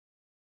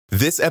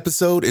This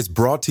episode is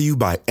brought to you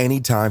by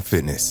Anytime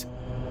Fitness.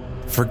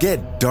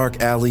 Forget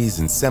dark alleys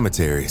and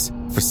cemeteries.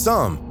 For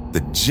some,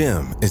 the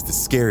gym is the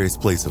scariest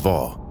place of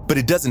all, but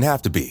it doesn't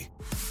have to be.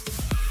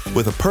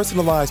 With a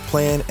personalized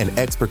plan and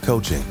expert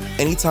coaching,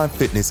 Anytime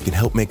Fitness can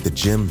help make the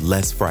gym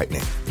less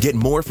frightening. Get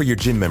more for your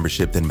gym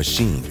membership than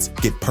machines.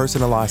 Get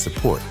personalized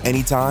support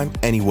anytime,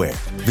 anywhere.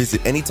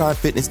 Visit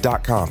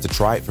AnytimeFitness.com to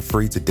try it for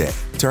free today.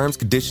 Terms,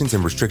 conditions,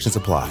 and restrictions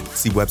apply.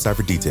 See website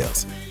for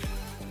details.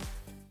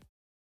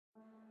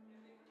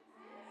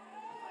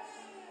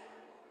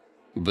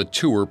 The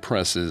tour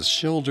presses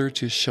shoulder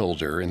to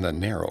shoulder in the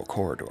narrow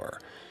corridor,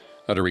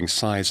 uttering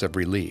sighs of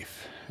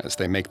relief as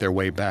they make their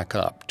way back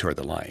up toward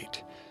the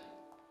light.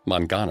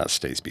 Mangana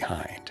stays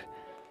behind.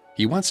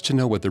 He wants to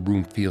know what the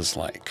room feels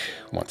like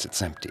once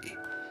it's empty.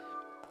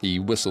 He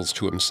whistles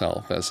to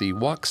himself as he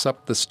walks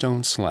up the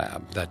stone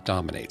slab that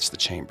dominates the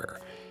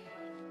chamber.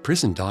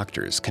 Prison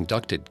doctors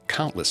conducted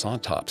countless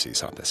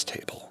autopsies on this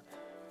table.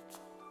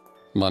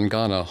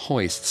 Mangana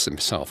hoists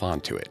himself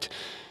onto it.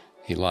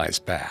 He lies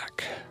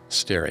back,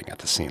 staring at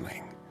the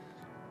ceiling.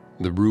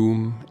 The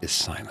room is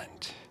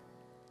silent.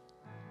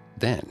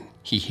 Then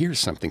he hears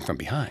something from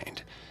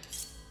behind.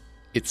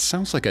 It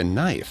sounds like a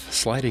knife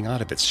sliding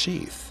out of its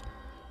sheath.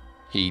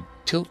 He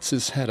tilts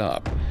his head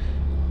up.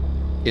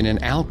 In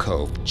an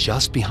alcove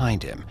just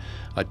behind him,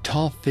 a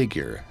tall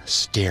figure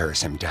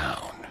stares him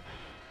down.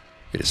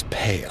 It is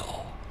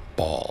pale,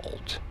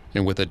 bald,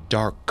 and with a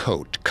dark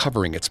coat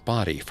covering its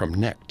body from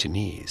neck to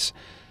knees.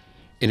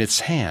 In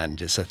its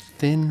hand is a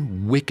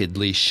thin,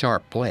 wickedly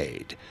sharp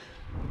blade.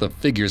 The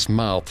figure's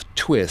mouth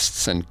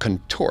twists and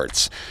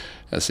contorts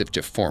as if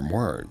to form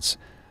words.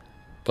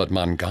 But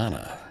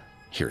Mangana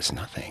hears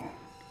nothing.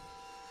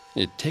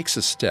 It takes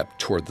a step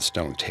toward the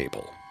stone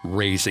table,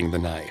 raising the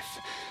knife.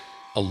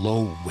 A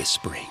low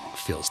whispering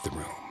fills the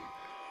room.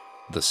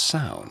 The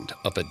sound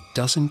of a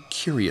dozen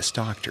curious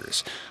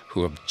doctors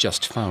who have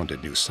just found a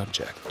new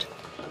subject.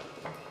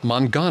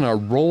 Mangana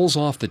rolls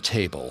off the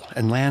table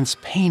and lands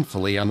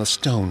painfully on the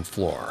stone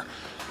floor.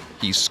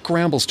 He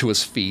scrambles to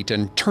his feet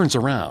and turns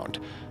around,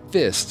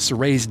 fists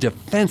raised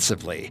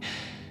defensively.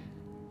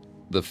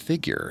 The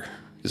figure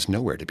is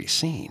nowhere to be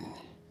seen.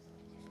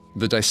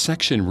 The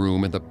dissection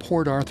room in the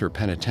Port Arthur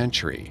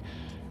Penitentiary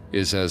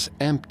is as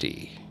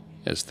empty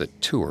as the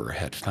tour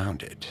had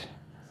found it.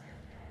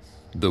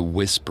 The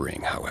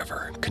whispering,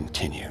 however,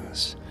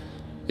 continues.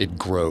 It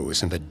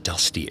grows in the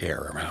dusty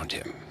air around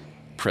him,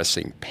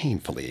 pressing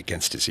painfully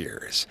against his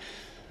ears.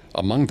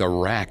 Among the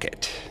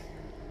racket,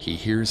 he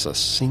hears a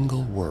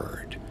single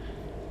word: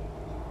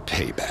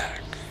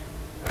 payback.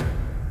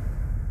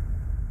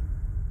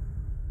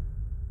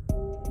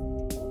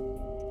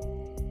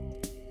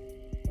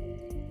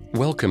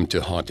 Welcome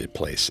to Haunted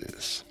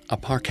Places, a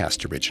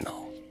Parcast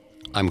original.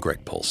 I'm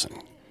Greg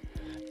Polson.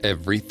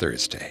 Every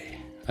Thursday,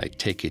 I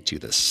take you to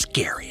the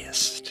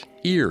scariest,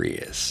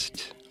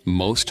 eeriest,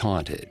 most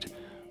haunted,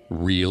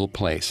 real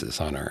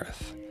places on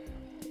Earth.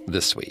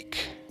 This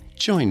week,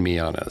 join me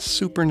on a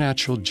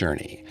supernatural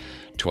journey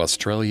to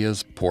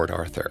Australia's Port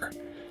Arthur,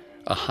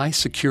 a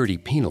high-security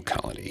penal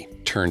colony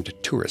turned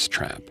tourist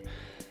trap,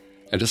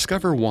 and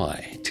discover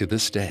why, to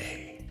this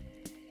day,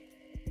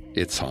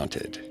 it's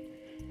haunted.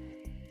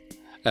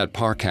 At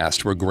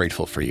Parcast, we're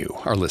grateful for you,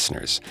 our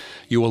listeners.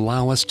 You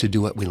allow us to do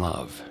what we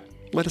love.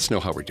 Let us know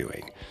how we're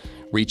doing.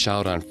 Reach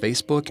out on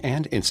Facebook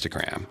and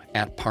Instagram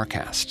at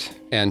Parcast,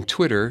 and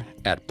Twitter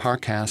at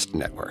Parcast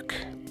Network.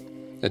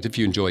 And if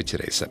you enjoyed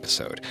today's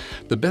episode,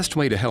 the best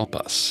way to help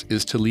us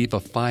is to leave a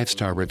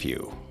 5-star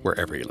review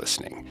wherever you're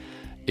listening.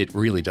 It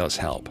really does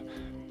help.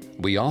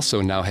 We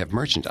also now have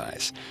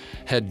merchandise.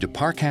 Head to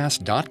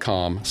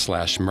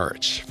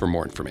parcast.com/merch for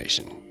more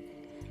information.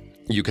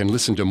 You can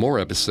listen to more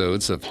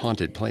episodes of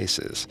Haunted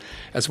Places,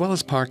 as well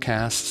as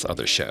Parcast's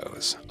other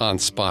shows, on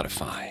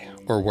Spotify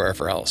or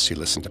wherever else you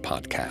listen to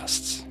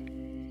podcasts.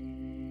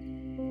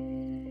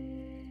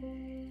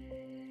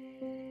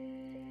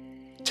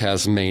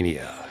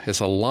 Tasmania is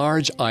a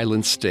large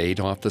island state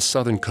off the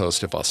southern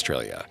coast of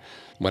Australia.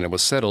 When it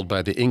was settled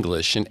by the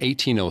English in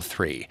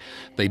 1803,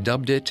 they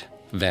dubbed it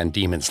Van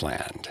Diemen's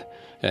Land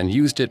and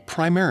used it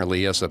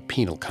primarily as a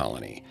penal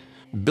colony,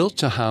 built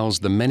to house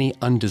the many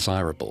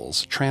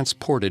undesirables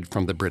transported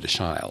from the British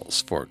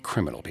Isles for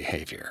criminal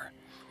behavior.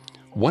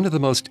 One of the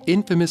most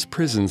infamous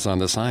prisons on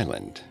this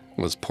island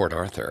was Port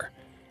Arthur.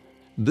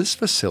 This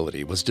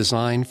facility was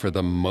designed for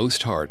the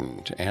most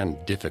hardened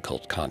and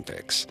difficult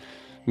convicts,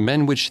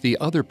 men which the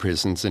other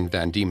prisons in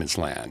Van Diemen's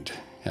Land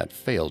had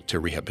failed to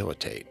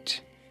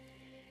rehabilitate.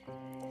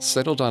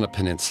 Settled on a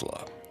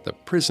peninsula, the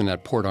prison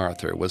at Port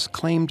Arthur was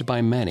claimed by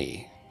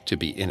many to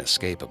be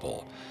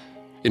inescapable.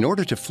 In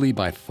order to flee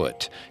by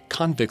foot,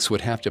 convicts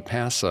would have to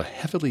pass a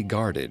heavily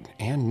guarded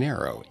and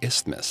narrow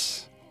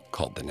isthmus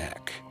called the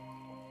Neck.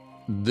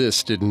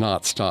 This did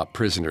not stop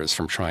prisoners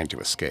from trying to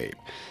escape.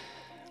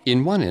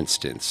 In one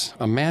instance,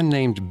 a man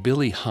named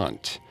Billy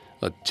Hunt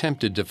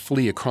attempted to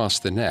flee across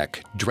the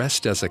Neck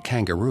dressed as a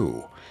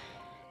kangaroo.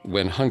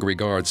 When hungry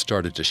guards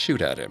started to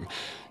shoot at him,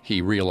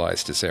 he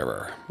realized his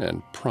error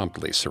and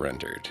promptly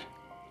surrendered.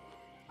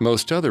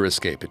 Most other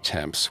escape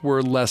attempts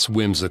were less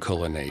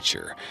whimsical in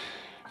nature.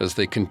 As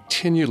they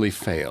continually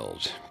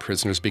failed,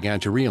 prisoners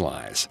began to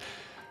realize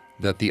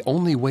that the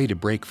only way to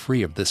break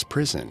free of this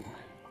prison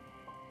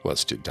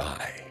was to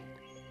die.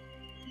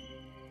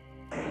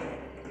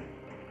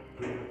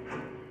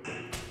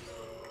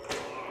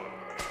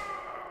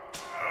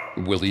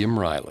 William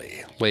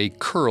Riley lay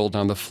curled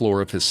on the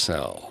floor of his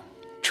cell,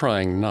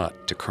 trying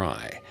not to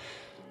cry.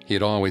 He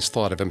had always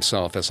thought of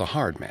himself as a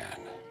hard man.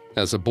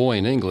 As a boy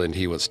in England,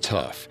 he was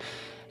tough,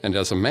 and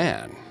as a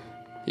man,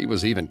 he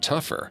was even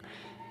tougher.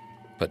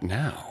 But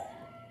now,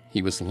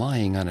 he was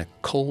lying on a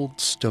cold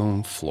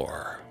stone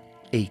floor,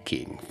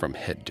 aching from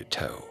head to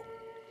toe.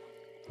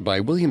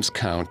 By William's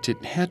count,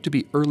 it had to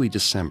be early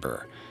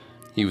December.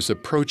 He was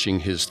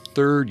approaching his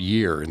 3rd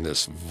year in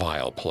this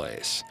vile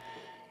place.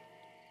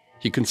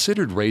 He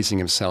considered raising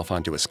himself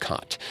onto his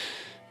cot,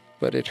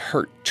 but it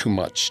hurt too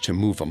much to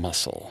move a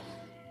muscle.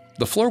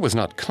 The floor was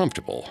not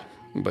comfortable,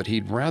 but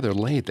he'd rather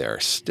lay there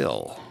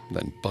still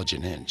than budge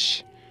an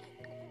inch.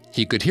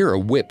 He could hear a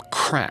whip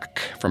crack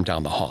from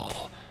down the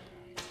hall.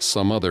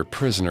 Some other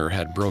prisoner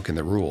had broken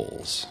the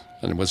rules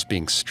and was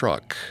being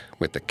struck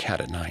with the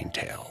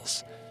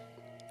cat-o'-nine-tails.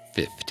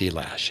 50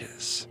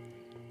 lashes.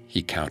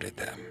 He counted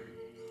them,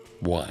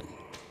 one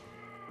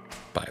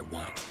by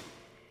one.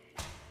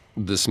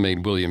 This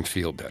made William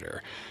feel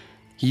better.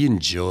 He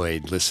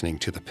enjoyed listening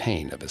to the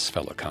pain of his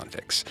fellow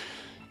convicts.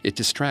 It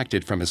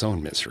distracted from his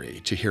own misery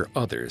to hear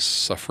others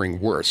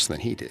suffering worse than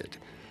he did.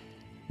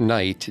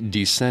 Night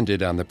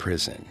descended on the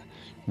prison,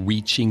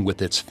 reaching with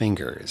its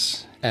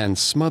fingers and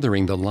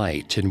smothering the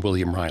light in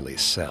William Riley's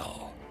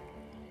cell.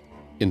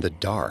 In the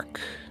dark,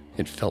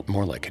 it felt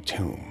more like a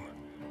tomb,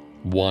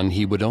 one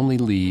he would only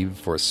leave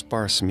for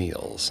sparse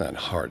meals and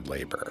hard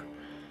labor.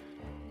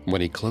 When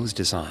he closed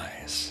his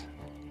eyes,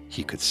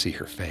 he could see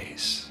her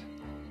face,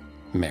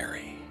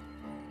 Mary.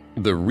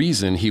 The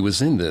reason he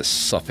was in this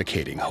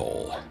suffocating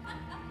hole,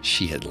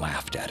 she had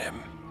laughed at him,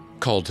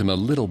 called him a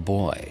little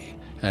boy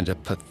and a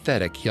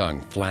pathetic young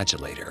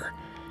flagellator.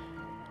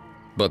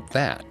 But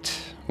that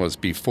was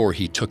before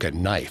he took a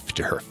knife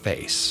to her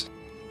face.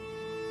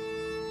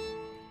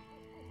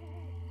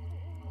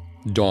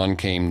 Dawn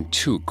came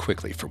too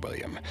quickly for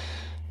William.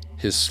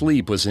 His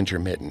sleep was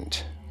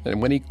intermittent, and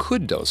when he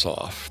could doze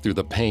off through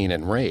the pain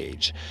and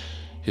rage,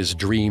 his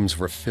dreams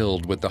were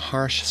filled with the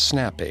harsh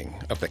snapping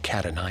of the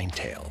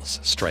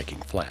cat-o'-nine-tails striking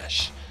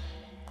flesh.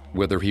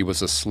 Whether he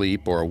was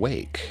asleep or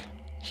awake,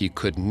 he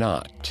could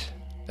not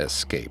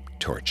escape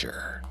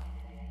torture.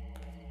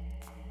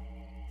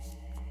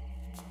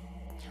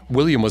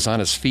 William was on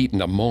his feet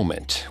in a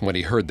moment when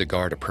he heard the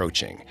guard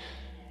approaching.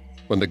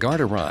 When the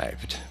guard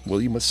arrived,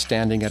 William was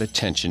standing at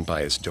attention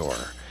by his door.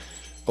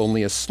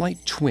 Only a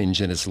slight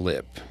twinge in his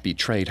lip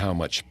betrayed how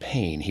much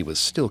pain he was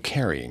still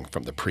carrying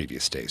from the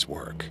previous day's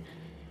work.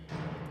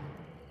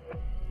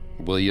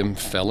 William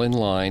fell in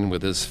line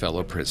with his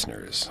fellow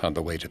prisoners on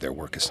the way to their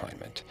work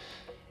assignment.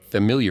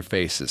 Familiar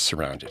faces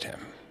surrounded him.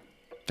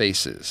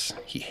 Faces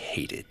he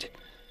hated.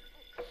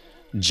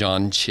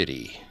 John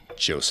Chitty,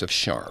 Joseph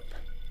Sharp,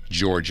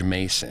 George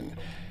Mason,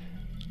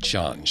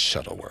 John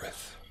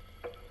Shuttleworth.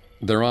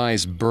 Their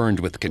eyes burned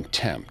with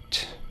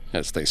contempt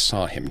as they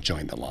saw him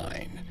join the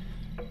line.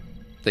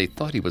 They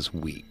thought he was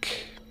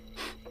weak.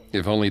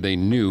 If only they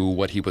knew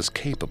what he was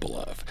capable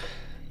of,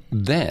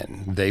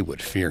 then they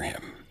would fear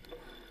him.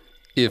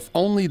 If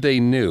only they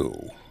knew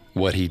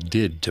what he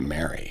did to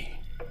Mary.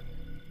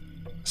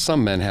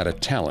 Some men had a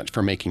talent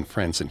for making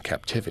friends in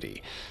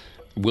captivity.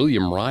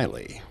 William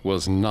Riley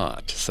was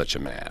not such a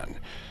man.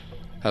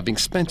 Having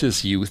spent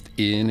his youth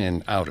in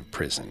and out of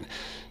prison,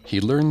 he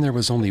learned there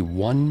was only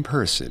one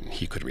person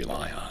he could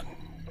rely on: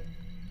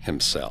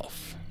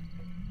 himself.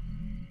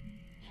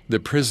 The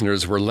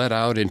prisoners were let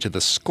out into the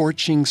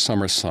scorching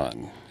summer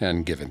sun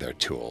and given their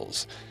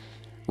tools: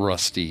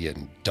 rusty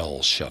and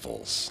dull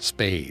shovels,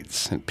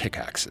 spades, and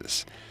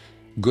pickaxes,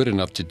 good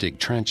enough to dig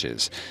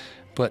trenches,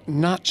 but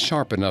not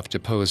sharp enough to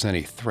pose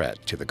any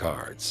threat to the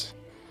guards.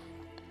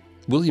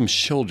 William's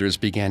shoulders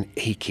began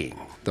aching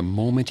the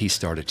moment he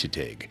started to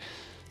dig.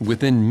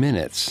 Within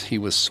minutes, he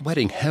was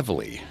sweating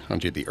heavily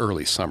under the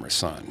early summer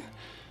sun.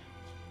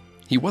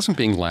 He wasn't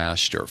being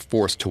lashed or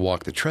forced to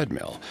walk the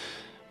treadmill,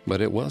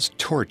 but it was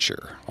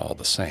torture all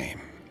the same.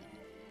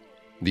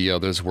 The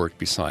others worked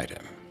beside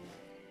him: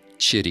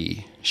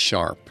 Chitty,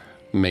 Sharp,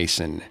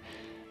 Mason,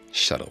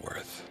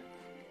 Shuttleworth.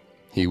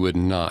 He would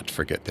not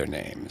forget their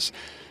names.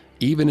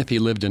 Even if he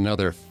lived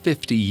another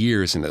 50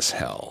 years in this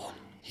hell,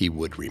 he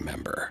would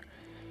remember.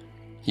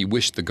 He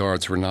wished the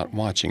guards were not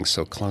watching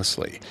so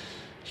closely.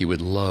 He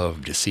would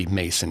love to see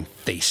Mason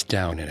face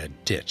down in a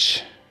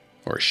ditch,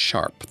 or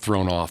Sharp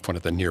thrown off one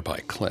of the nearby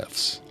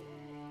cliffs.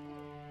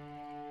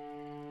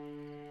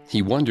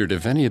 He wondered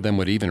if any of them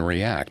would even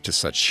react to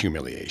such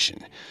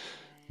humiliation.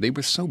 They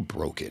were so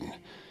broken.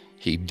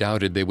 He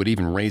doubted they would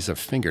even raise a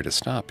finger to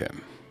stop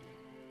him.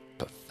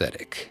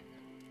 Pathetic.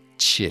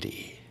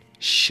 Chitty,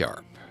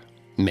 Sharp,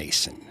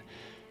 Mason,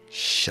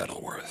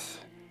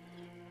 Shuttleworth.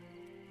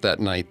 That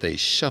night they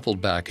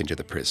shuffled back into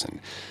the prison,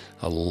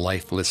 a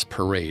lifeless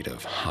parade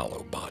of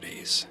hollow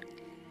bodies.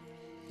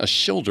 A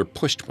shoulder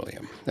pushed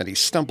William, and he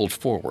stumbled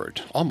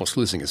forward, almost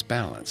losing his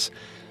balance.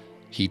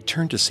 He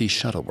turned to see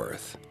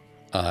Shuttleworth,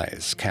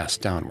 eyes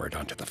cast downward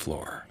onto the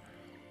floor.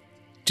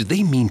 Do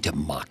they mean to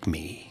mock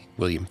me?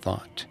 William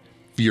thought,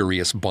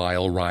 furious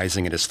bile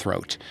rising in his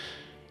throat.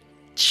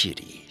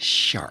 Chitty,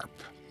 Sharp,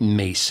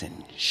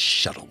 Mason,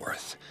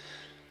 Shuttleworth.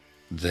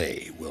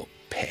 They will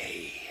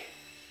pay.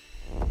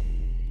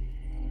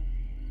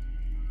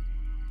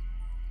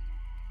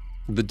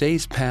 The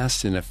days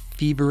passed in a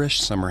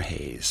feverish summer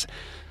haze.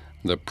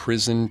 The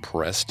prison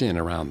pressed in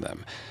around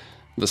them.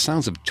 The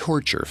sounds of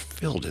torture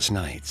filled his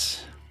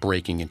nights,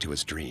 breaking into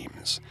his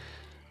dreams.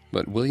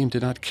 But William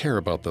did not care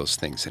about those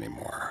things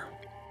anymore.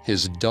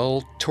 His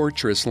dull,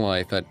 torturous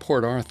life at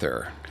Port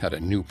Arthur had a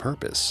new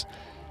purpose,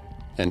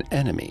 an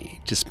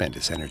enemy to spend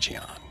his energy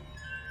on.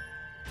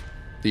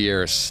 The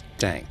air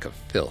stank of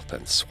filth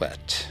and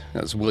sweat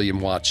as William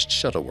watched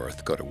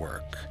Shuttleworth go to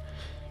work.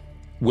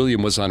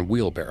 William was on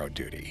wheelbarrow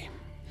duty.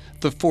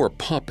 The 4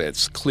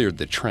 puppets cleared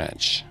the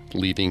trench,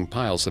 leaving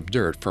piles of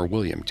dirt for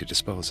William to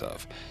dispose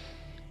of.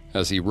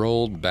 As he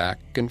rolled back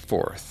and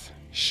forth,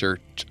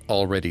 shirt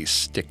already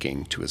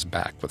sticking to his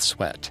back with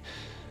sweat,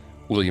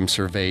 William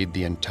surveyed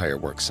the entire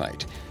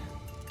worksite.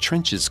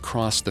 Trenches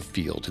crossed the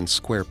field in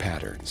square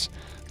patterns,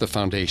 the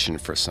foundation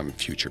for some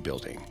future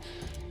building.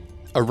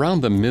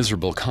 Around the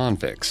miserable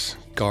convicts,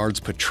 guards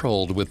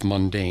patrolled with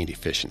mundane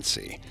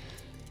efficiency.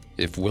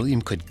 If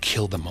William could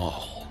kill them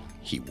all,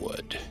 he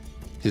would.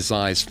 His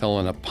eyes fell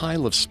on a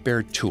pile of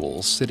spare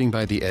tools sitting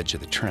by the edge of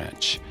the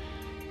trench.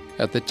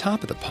 At the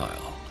top of the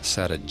pile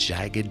sat a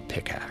jagged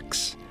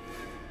pickaxe.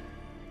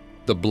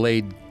 The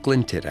blade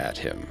glinted at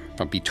him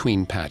from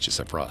between patches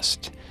of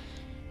rust.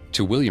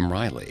 To William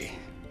Riley,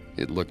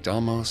 it looked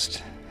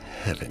almost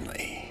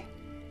heavenly.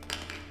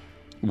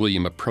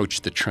 William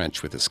approached the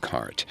trench with his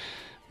cart,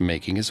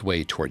 making his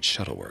way toward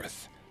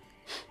Shuttleworth.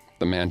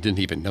 The man didn't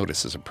even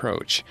notice his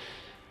approach.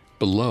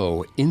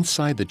 Below,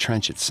 inside the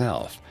trench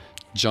itself,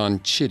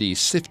 John Chitty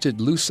sifted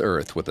loose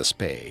earth with a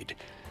spade.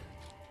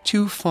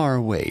 Too far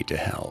away to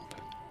help.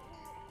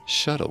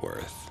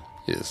 Shuttleworth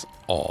is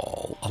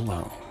all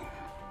alone.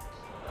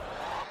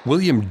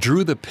 William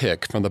drew the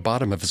pick from the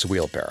bottom of his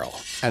wheelbarrow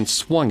and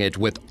swung it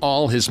with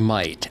all his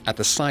might at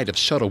the side of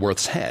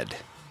Shuttleworth's head.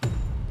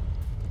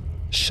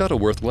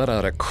 Shuttleworth let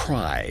out a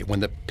cry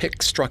when the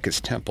pick struck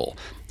his temple,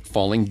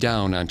 falling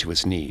down onto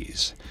his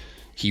knees.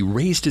 He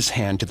raised his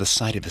hand to the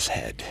side of his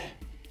head,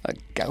 a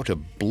gout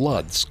of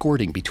blood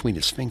squirting between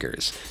his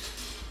fingers.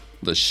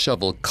 The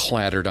shovel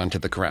clattered onto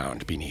the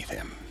ground beneath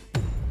him.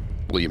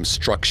 William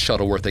struck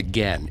Shuttleworth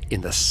again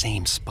in the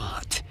same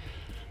spot,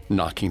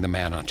 knocking the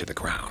man onto the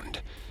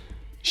ground.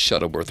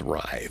 Shuttleworth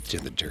writhed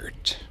in the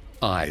dirt,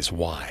 eyes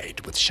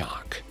wide with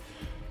shock.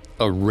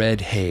 A red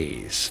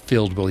haze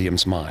filled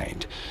William's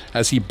mind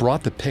as he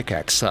brought the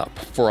pickaxe up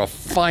for a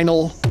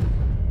final...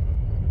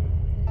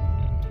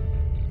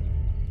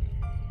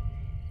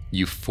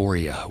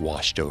 Euphoria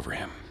washed over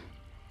him.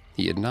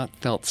 He had not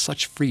felt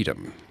such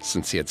freedom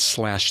since he had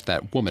slashed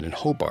that woman in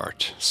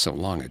Hobart so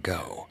long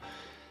ago.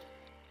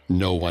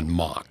 No one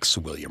mocks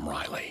William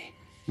Riley.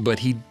 But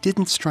he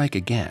didn't strike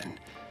again.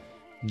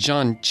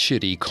 John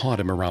Chitty caught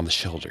him around the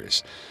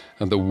shoulders,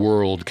 and the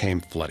world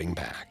came flooding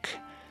back.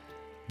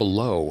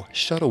 Below,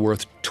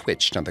 Shuttleworth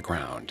twitched on the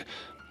ground,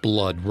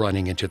 blood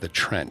running into the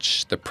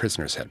trench the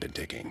prisoners had been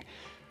digging.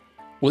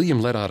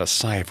 William let out a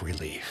sigh of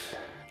relief,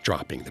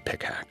 dropping the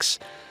pickaxe.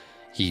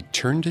 He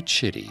turned to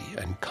Chitty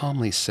and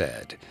calmly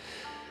said,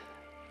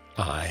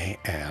 "I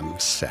am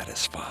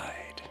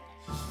satisfied."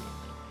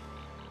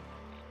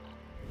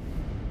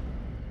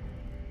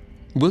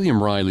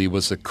 William Riley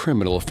was a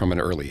criminal from an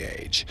early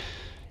age.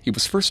 He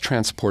was first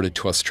transported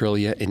to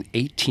Australia in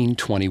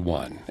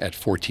 1821 at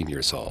 14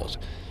 years old.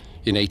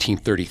 In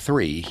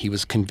 1833, he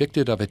was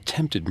convicted of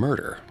attempted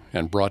murder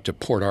and brought to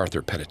Port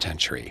Arthur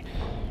Penitentiary.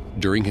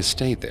 During his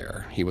stay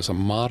there, he was a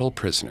model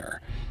prisoner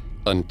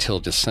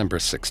until December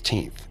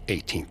 16,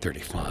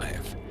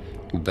 1835.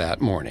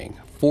 That morning,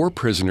 4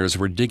 prisoners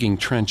were digging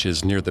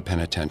trenches near the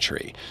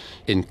penitentiary,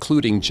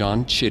 including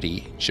John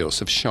Chitty,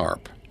 Joseph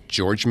Sharp,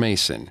 George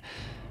Mason,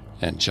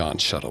 and John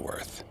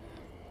Shuttleworth.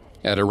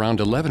 At around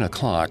 11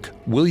 o'clock,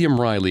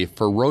 William Riley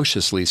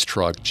ferociously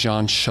struck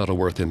John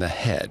Shuttleworth in the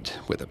head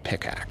with a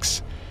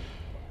pickaxe.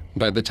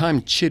 By the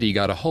time Chitty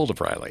got a hold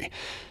of Riley,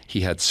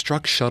 he had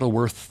struck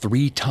Shuttleworth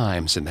 3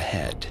 times in the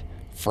head,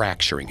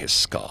 fracturing his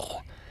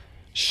skull.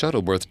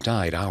 Shuttleworth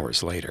died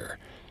hours later,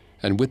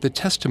 and with the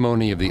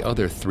testimony of the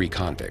other 3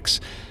 convicts,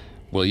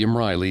 William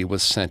Riley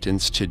was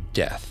sentenced to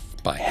death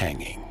by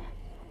hanging.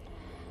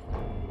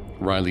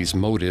 Riley's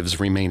motives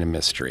remain a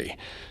mystery.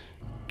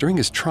 During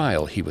his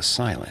trial, he was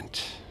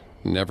silent,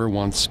 never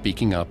once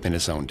speaking up in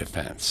his own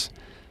defense.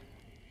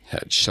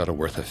 Had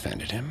Shuttleworth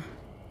offended him?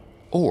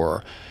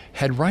 Or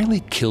had Riley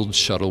killed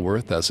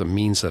Shuttleworth as a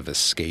means of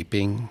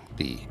escaping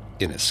the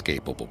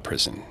inescapable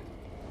prison?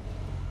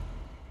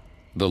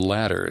 The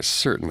latter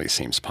certainly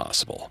seems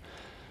possible.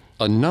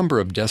 A number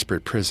of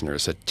desperate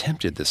prisoners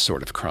attempted this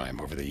sort of crime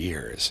over the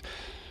years.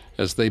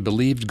 as they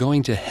believed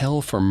going to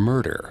hell for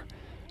murder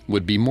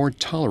would be more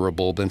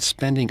tolerable than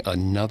spending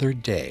another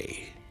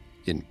day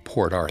in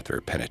Port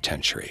Arthur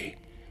Penitentiary.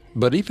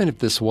 But even if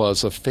this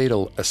was a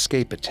fatal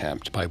escape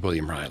attempt by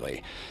William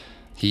Riley,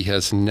 he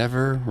has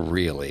never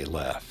really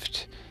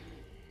left.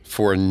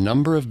 For a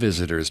number of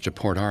visitors to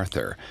Port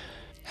Arthur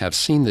have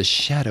seen the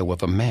shadow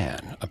of a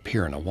man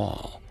appear on a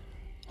wall,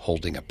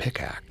 holding a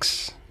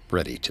pickaxe,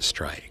 ready to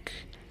strike.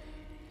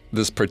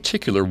 This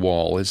particular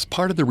wall is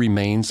part of the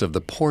remains of the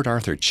Port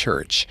Arthur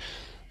Church,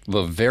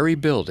 the very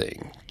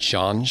building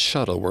John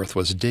Shuttleworth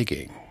was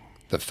digging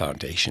the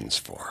foundations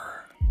for.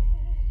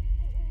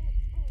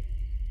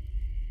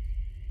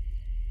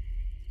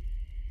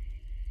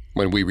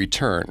 When we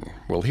return,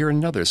 we'll hear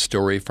another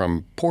story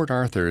from Port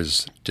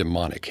Arthur's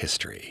demonic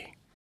history.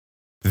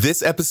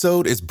 This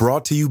episode is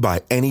brought to you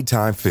by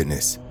Anytime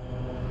Fitness.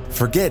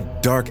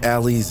 Forget dark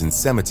alleys and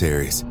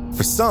cemeteries.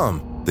 For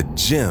some, the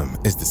gym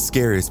is the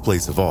scariest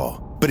place of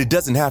all, but it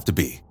doesn't have to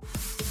be.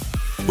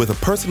 With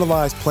a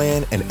personalized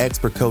plan and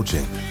expert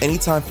coaching,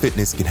 Anytime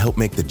Fitness can help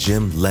make the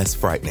gym less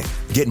frightening.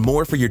 Get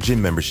more for your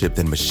gym membership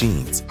than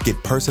machines.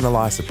 Get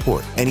personalized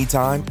support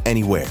anytime,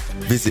 anywhere.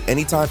 Visit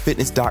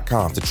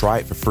AnytimeFitness.com to try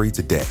it for free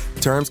today.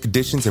 Terms,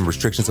 conditions, and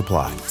restrictions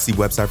apply. See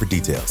website for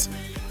details.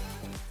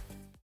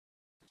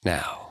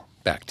 Now,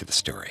 back to the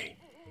story.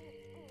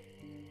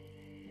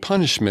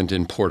 Punishment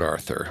in Port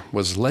Arthur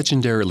was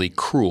legendarily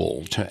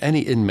cruel to any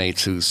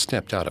inmates who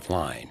stepped out of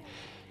line.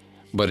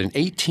 But in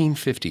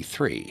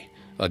 1853,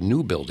 a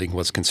new building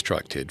was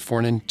constructed for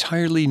an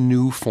entirely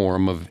new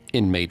form of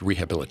inmate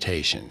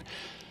rehabilitation.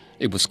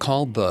 It was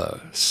called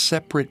the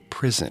separate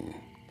prison,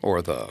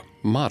 or the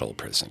model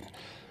prison,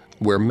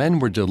 where men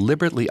were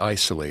deliberately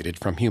isolated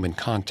from human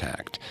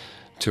contact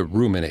to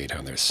ruminate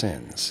on their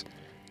sins.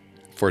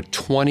 For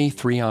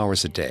 23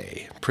 hours a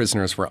day,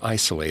 prisoners were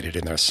isolated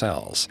in their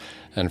cells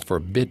and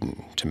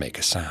forbidden to make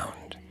a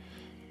sound.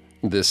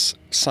 This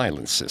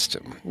silence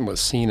system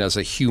was seen as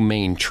a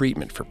humane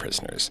treatment for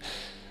prisoners.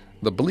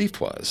 The belief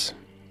was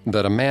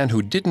that a man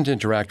who didn't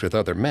interact with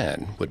other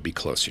men would be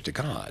closer to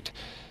God.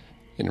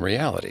 In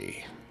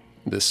reality,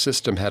 this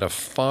system had a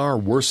far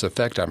worse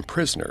effect on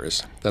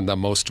prisoners than the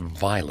most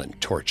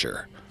violent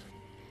torture.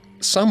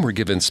 Some were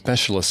given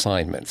special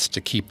assignments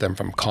to keep them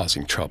from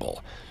causing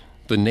trouble.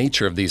 The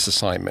nature of these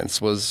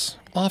assignments was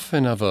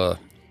often of a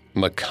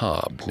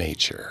macabre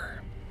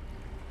nature.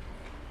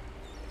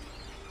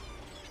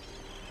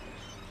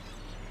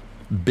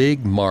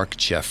 Big Mark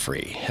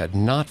Jeffrey had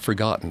not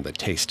forgotten the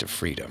taste of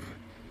freedom.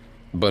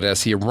 But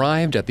as he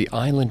arrived at the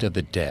Island of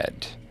the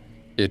Dead,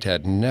 it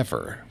had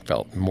never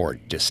felt more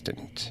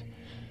distant.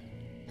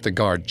 The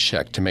guard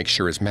checked to make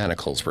sure his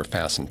manacles were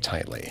fastened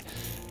tightly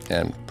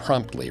and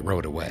promptly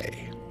rode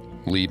away,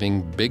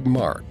 leaving Big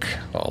Mark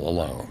all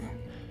alone.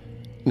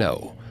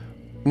 No,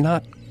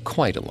 not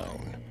quite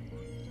alone.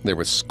 There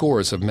were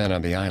scores of men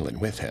on the island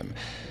with him,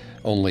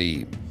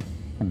 only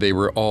they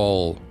were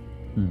all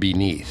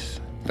beneath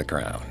the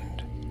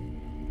ground.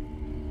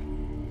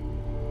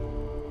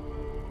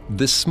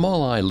 This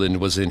small island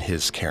was in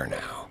his care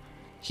now.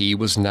 He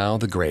was now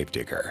the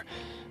gravedigger,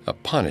 a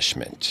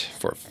punishment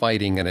for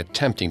fighting and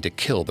attempting to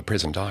kill the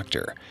prison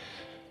doctor.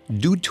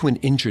 Due to an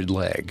injured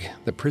leg,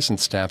 the prison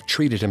staff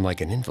treated him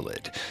like an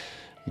invalid,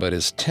 but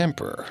his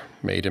temper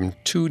made him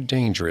too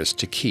dangerous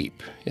to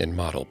keep in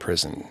model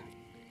prison.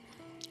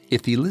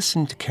 If he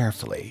listened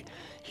carefully,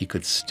 he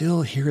could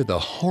still hear the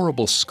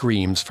horrible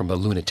screams from the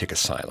lunatic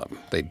asylum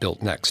they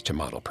built next to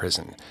model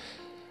prison.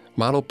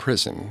 Model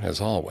prison,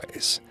 as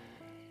always,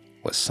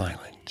 was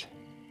silent.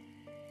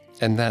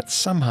 And that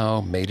somehow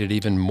made it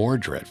even more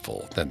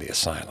dreadful than the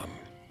asylum.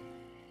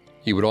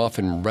 He would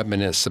often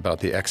reminisce about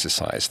the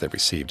exercise they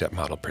received at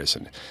model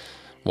prison,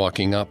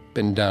 walking up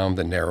and down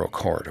the narrow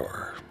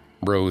corridor,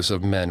 rows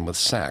of men with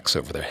sacks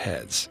over their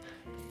heads,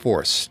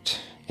 forced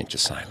into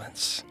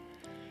silence.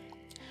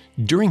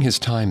 During his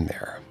time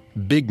there,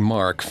 Big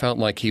Mark felt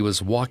like he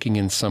was walking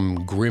in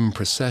some grim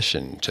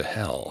procession to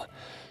hell.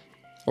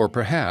 Or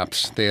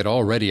perhaps they had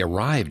already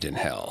arrived in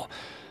hell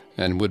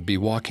and would be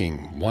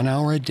walking 1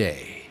 hour a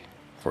day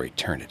for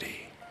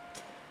eternity.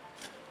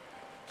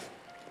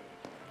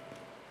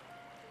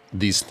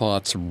 These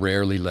thoughts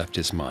rarely left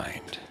his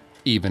mind,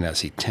 even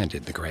as he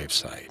tended the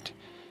gravesite.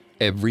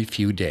 Every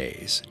few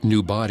days,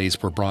 new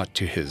bodies were brought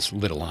to his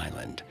little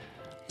island.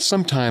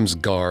 Sometimes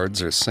guards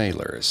or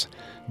sailors,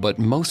 but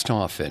most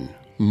often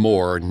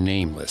more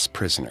nameless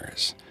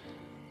prisoners.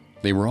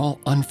 They were all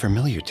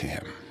unfamiliar to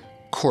him,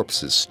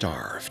 corpses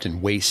starved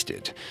and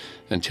wasted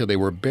until they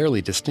were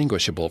barely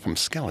distinguishable from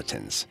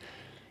skeletons.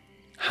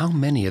 How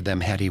many of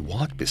them had he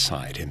walked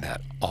beside in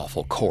that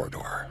awful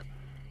corridor?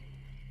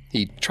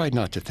 He tried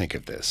not to think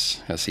of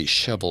this as he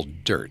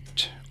shoveled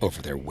dirt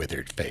over their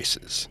withered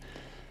faces.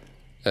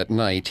 At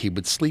night, he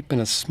would sleep in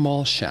a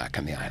small shack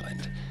on the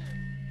island.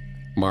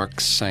 Mark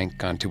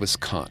sank onto his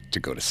cot to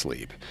go to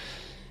sleep.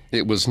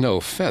 It was no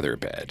feather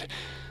bed,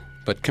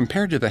 but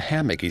compared to the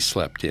hammock he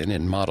slept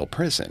in model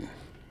prison,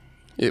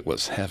 it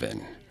was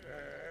heaven.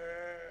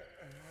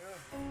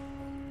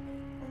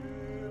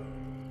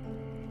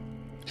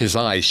 His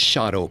eyes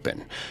shot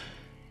open.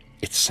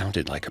 It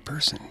sounded like a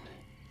person.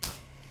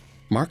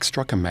 Mark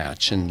struck a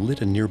match and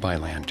lit a nearby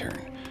lantern.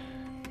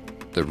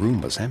 The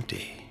room was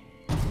empty.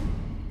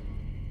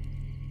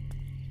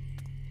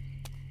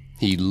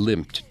 He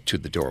limped to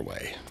the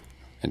doorway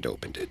and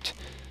opened it,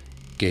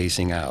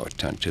 gazing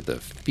out onto the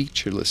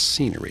featureless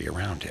scenery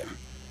around him.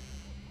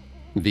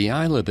 The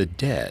Isle of the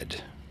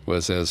Dead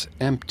was as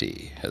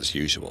empty as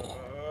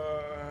usual.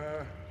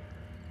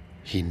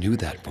 He knew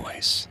that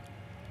voice.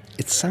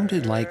 It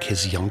sounded like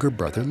his younger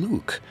brother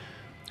Luke,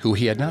 who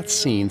he had not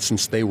seen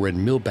since they were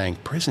in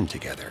Millbank prison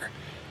together.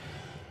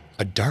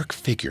 A dark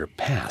figure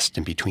passed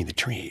in between the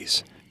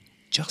trees,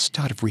 just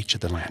out of reach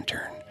of the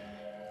lantern.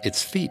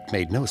 Its feet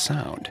made no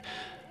sound,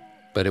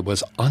 but it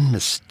was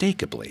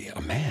unmistakably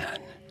a man.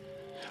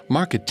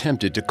 Mark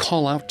attempted to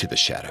call out to the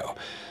shadow,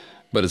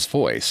 but his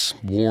voice,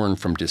 worn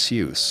from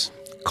disuse,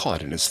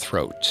 caught in his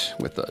throat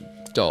with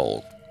a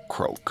dull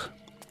croak.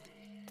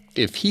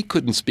 If he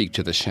couldn't speak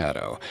to the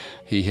shadow,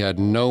 he had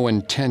no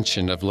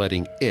intention of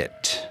letting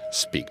it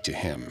speak to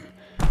him.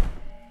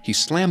 He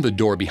slammed the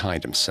door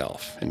behind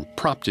himself and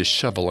propped his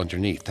shovel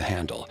underneath the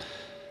handle.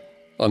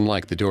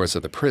 Unlike the doors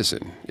of the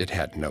prison, it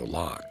had no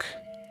lock.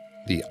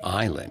 The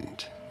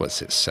island was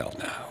his cell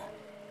now.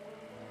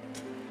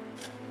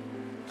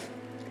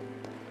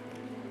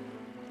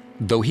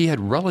 Though he had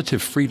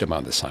relative freedom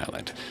on this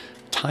island,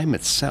 time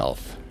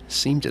itself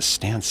seemed to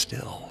stand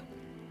still.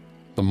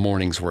 The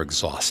mornings were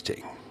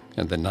exhausting,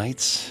 and the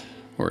nights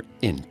were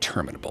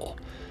interminable.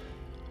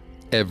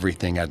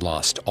 Everything had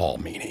lost all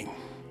meaning,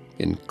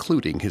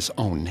 including his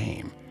own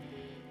name.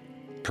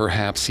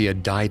 Perhaps he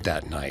had died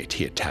that night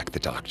he attacked the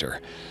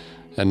doctor,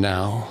 and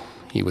now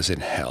he was in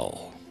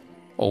hell,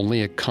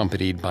 only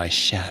accompanied by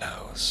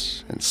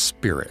shadows and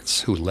spirits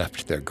who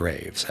left their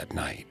graves at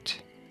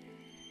night.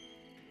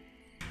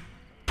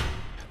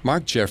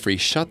 Mark Jeffrey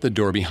shut the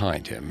door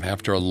behind him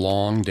after a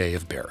long day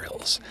of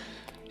burials.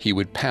 He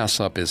would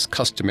pass up his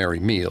customary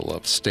meal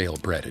of stale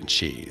bread and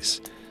cheese.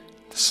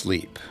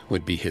 Sleep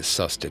would be his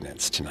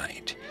sustenance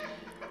tonight.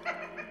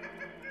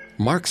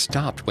 Mark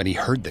stopped when he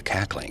heard the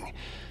cackling.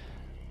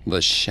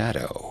 The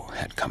shadow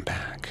had come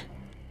back.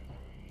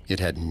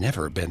 It had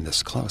never been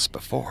this close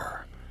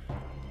before.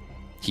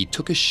 He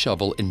took his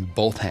shovel in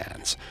both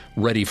hands,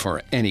 ready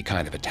for any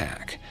kind of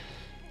attack.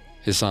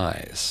 His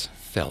eyes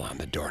fell on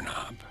the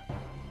doorknob.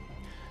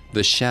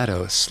 The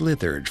shadow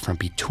slithered from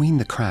between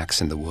the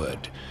cracks in the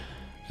wood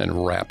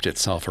and wrapped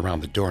itself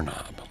around the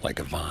doorknob like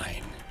a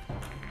vine.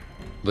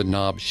 The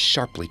knob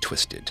sharply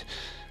twisted.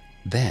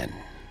 Then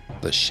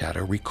the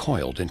shadow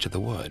recoiled into the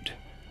wood,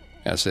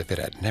 as if it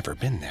had never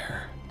been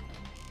there.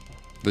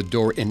 The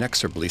door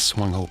inexorably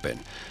swung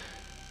open.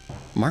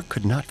 Mark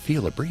could not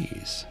feel a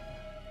breeze.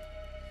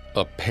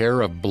 A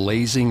pair of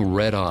blazing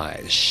red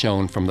eyes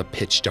shone from the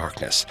pitch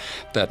darkness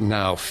that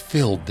now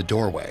filled the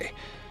doorway.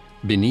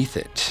 Beneath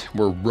it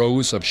were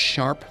rows of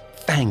sharp,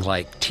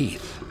 fang-like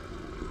teeth.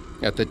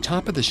 At the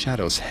top of the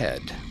shadow's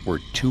head were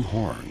two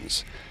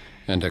horns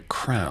and a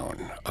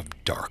crown of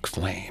dark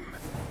flame.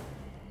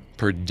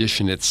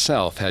 Perdition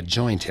itself had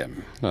joined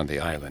him on the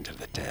Island of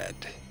the Dead.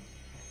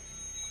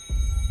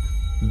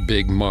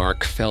 Big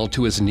Mark fell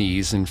to his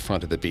knees in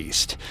front of the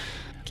beast.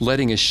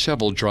 Letting his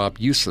shovel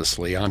drop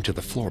uselessly onto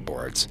the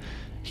floorboards,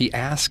 he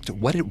asked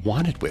what it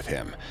wanted with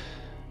him.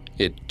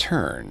 It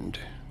turned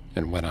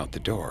and went out the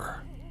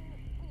door.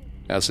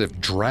 As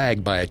if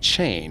dragged by a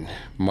chain,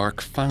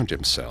 Mark found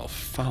himself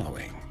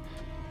following.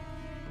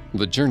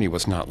 The journey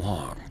was not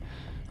long.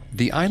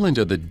 The Island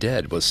of the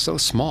Dead was so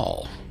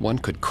small, one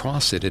could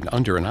cross it in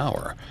under an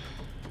hour.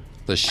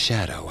 The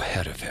shadow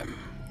ahead of him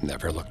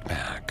never looked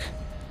back,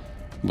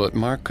 but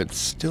Mark could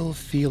still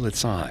feel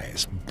its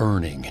eyes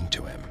burning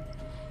into him.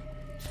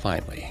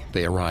 Finally,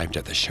 they arrived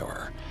at the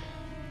shore.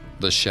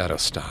 The shadow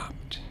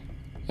stopped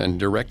and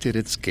directed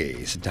its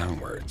gaze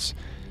downwards.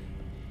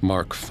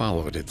 Mark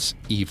followed its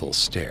evil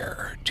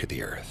stare to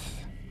the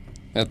earth.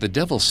 At the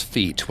devil's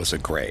feet was a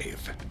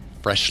grave,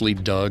 freshly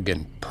dug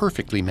and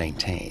perfectly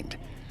maintained.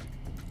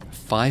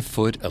 5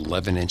 foot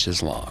 11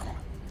 inches long,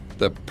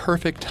 the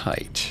perfect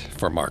height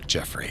for Mark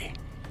Jeffrey.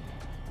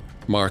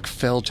 Mark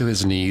fell to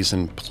his knees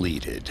and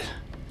pleaded,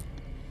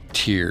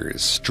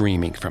 tears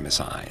streaming from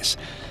his eyes.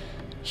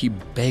 He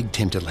begged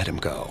him to let him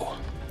go,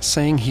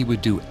 saying he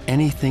would do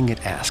anything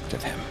it asked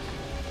of him.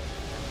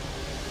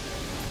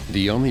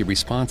 The only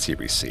response he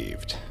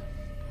received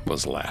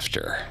was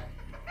laughter.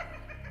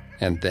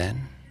 And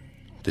then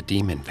the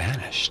demon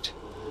vanished,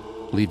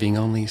 leaving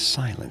only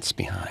silence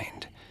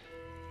behind.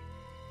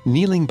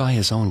 Kneeling by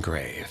his own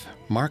grave,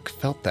 Mark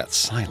felt that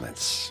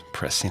silence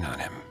pressing on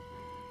him.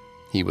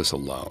 He was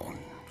alone,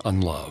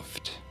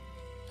 unloved,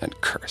 and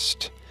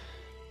cursed.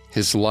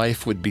 His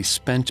life would be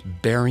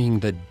spent burying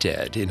the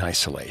dead in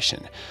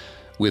isolation,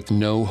 with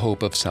no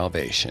hope of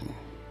salvation,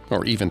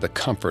 or even the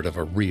comfort of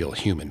a real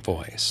human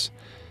voice.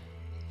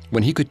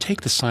 When he could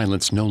take the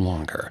silence no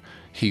longer,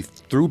 he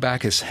threw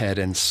back his head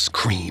and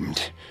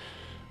screamed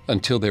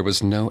until there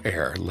was no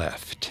air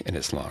left in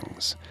his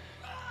lungs.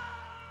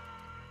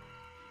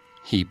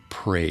 He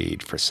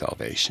prayed for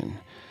salvation.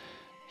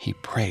 He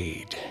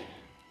prayed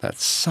that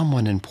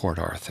someone in Port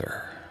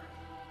Arthur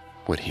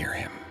would hear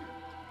him.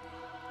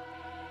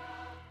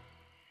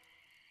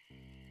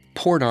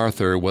 Port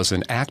Arthur was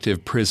an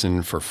active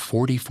prison for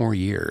 44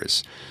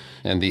 years,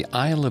 and the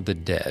Isle of the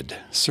Dead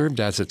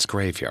served as its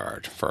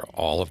graveyard for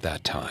all of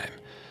that time.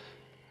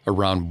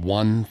 Around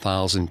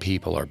 1,000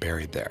 people are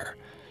buried there,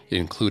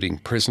 including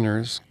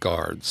prisoners,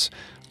 guards,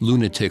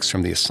 lunatics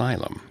from the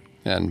asylum,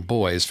 and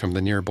boys from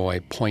the nearby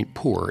Point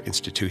Poor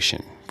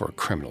Institution for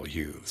Criminal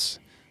Youths.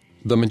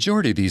 The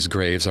majority of these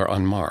graves are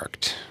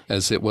unmarked,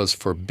 as it was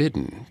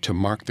forbidden to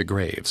mark the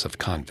graves of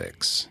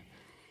convicts.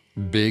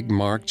 Big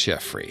Mark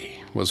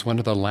Jeffrey was one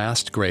of the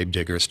last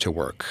gravediggers to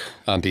work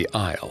on the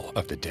Isle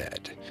of the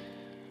Dead.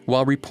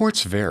 While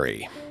reports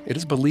vary, it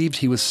is believed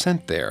he was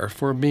sent there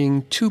for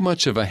being too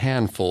much of a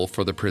handful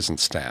for the prison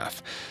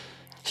staff.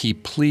 He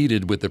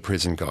pleaded with the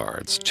prison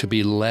guards to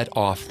be let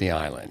off the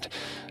island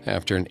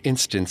after an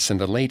instance in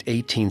the late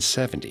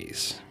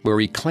 1870s where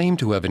he claimed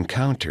to have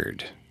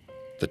encountered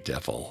the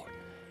devil.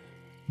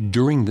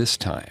 During this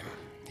time,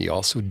 he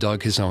also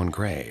dug his own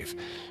grave,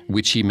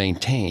 which he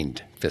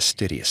maintained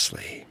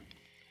fastidiously.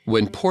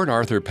 When Port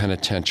Arthur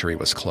Penitentiary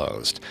was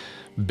closed,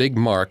 Big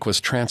Mark was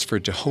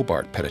transferred to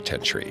Hobart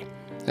Penitentiary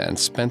and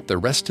spent the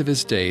rest of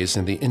his days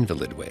in the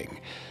invalid wing.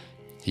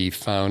 He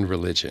found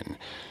religion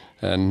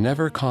and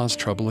never caused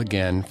trouble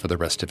again for the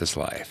rest of his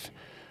life.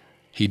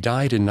 He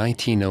died in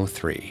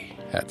 1903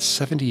 at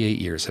 78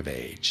 years of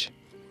age.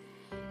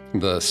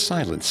 The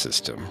silent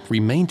system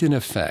remained in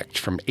effect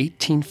from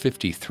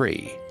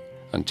 1853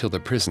 until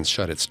the prison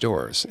shut its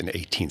doors in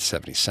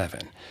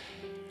 1877.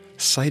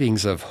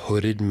 Sightings of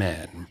hooded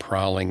men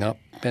prowling up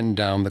and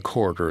down the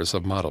corridors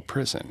of Model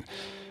Prison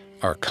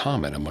are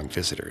common among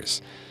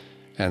visitors,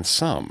 and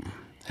some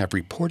have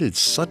reported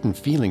sudden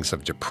feelings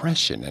of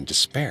depression and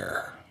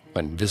despair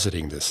when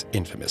visiting this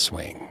infamous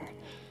wing.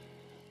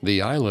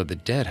 The Isle of the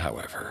Dead,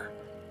 however,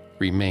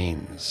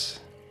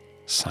 remains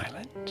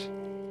silent.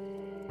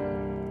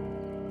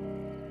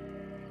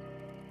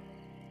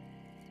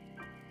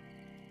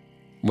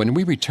 When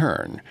we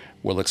return,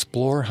 we'll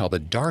explore how the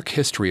dark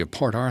history of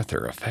Port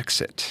Arthur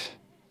affects it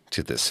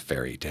to this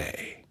very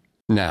day.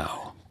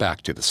 Now,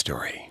 back to the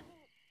story.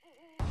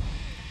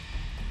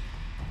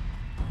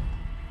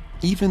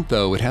 Even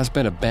though it has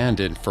been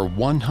abandoned for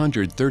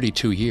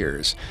 132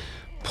 years,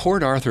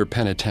 Port Arthur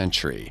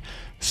Penitentiary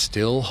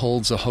still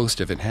holds a host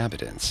of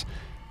inhabitants,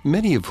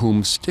 many of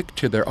whom stick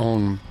to their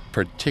own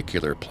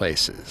particular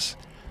places.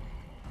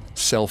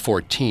 Cell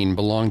 14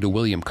 belonged to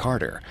William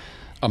Carter,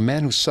 a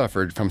man who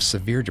suffered from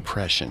severe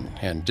depression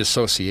and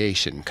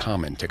dissociation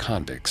common to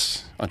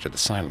convicts under the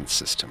silent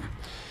system.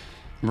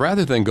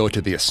 Rather than go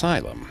to the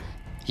asylum,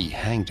 he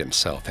hanged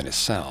himself in his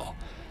cell,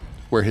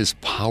 where his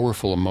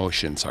powerful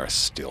emotions are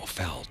still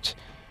felt,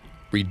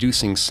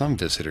 reducing some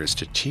visitors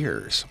to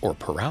tears or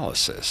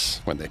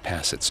paralysis when they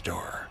pass its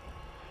door.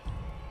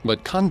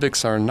 But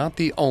convicts are not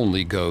the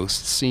only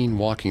ghosts seen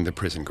walking the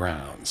prison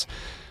grounds.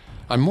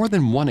 On more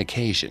than one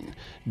occasion,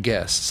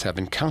 guests have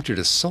encountered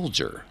a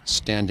soldier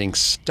standing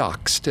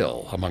stock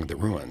still among the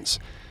ruins,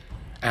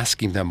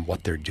 asking them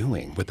what they're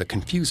doing with a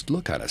confused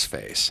look on his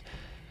face.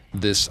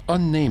 This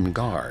unnamed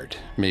guard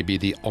may be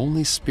the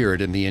only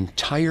spirit in the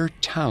entire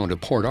town of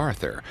Port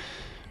Arthur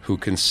who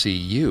can see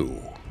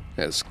you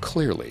as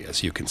clearly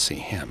as you can see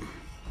him.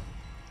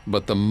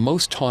 But the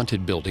most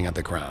haunted building on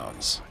the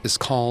grounds is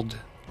called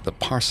the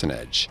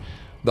Parsonage,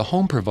 the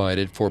home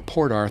provided for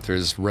Port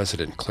Arthur's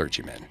resident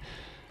clergymen.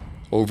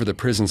 Over the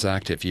prison's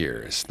active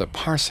years, the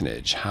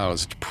parsonage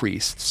housed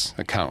priests,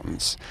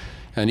 accountants,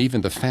 and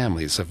even the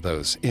families of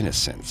those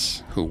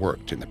innocents who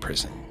worked in the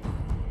prison.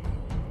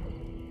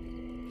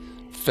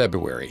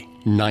 February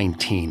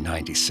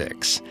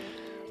 1996.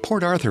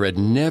 Port Arthur had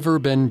never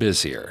been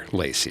busier,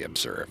 Lacey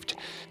observed.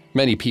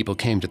 Many people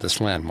came to this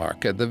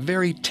landmark at the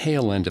very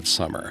tail end of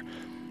summer,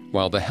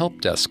 while the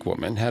help desk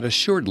woman had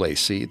assured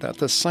Lacey that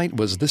the site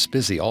was this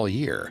busy all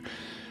year.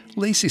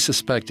 Lacey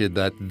suspected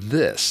that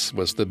this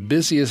was the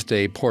busiest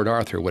day Port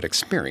Arthur would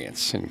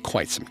experience in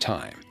quite some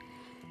time.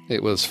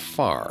 It was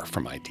far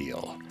from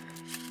ideal.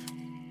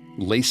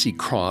 Lacey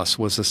Cross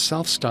was a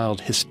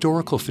self-styled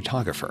historical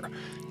photographer.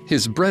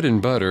 His bread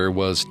and butter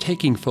was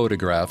taking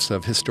photographs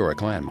of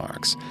historic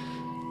landmarks.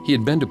 He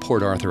had been to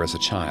Port Arthur as a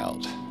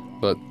child,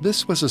 but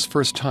this was his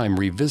first time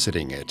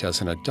revisiting it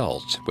as an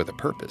adult with a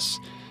purpose.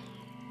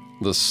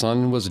 The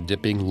sun was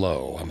dipping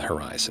low on the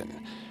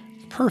horizon,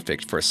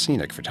 perfect for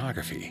scenic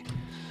photography,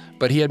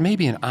 but he had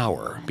maybe an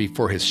hour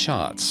before his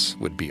shots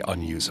would be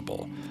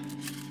unusable.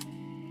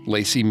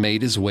 Lacey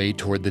made his way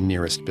toward the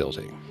nearest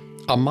building,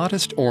 a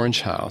modest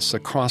orange house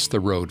across the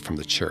road from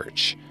the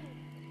church,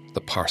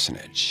 the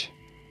parsonage.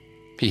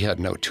 He had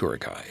no tour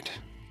guide.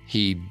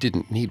 He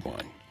didn't need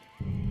one.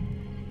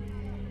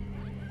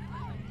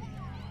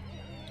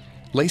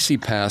 Lacey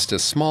passed a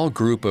small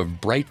group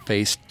of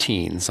bright-faced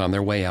teens on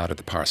their way out of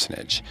the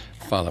parsonage,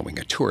 following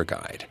a tour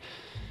guide.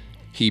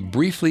 He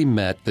briefly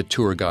met the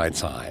tour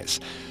guide's eyes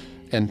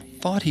and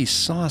thought he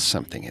saw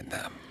something in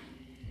them.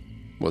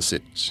 Was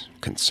it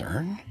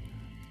concern?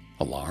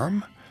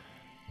 Alarm?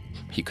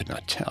 He could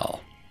not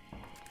tell.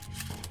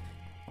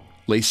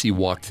 Lacey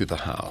walked through the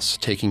house,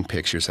 taking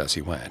pictures as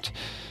he went.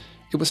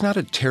 It was not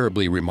a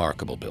terribly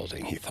remarkable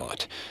building, he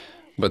thought,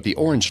 but the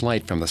orange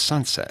light from the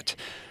sunset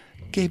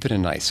gave it a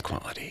nice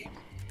quality.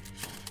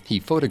 He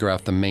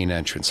photographed the main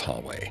entrance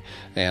hallway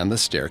and the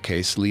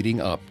staircase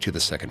leading up to the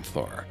second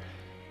floor.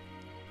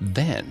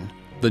 Then,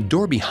 the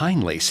door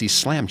behind Lacey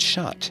slammed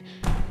shut.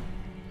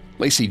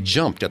 Lacey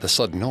jumped at the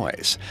sudden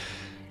noise.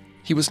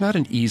 He was not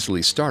an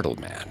easily startled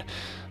man,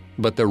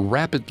 but the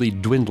rapidly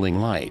dwindling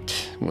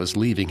light was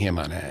leaving him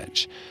on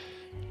edge.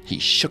 He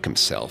shook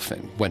himself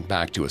and went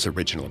back to his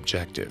original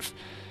objective.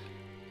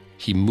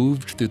 He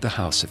moved through the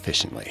house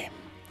efficiently,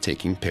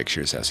 taking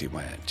pictures as he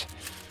went.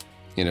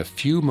 In a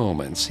few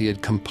moments, he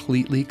had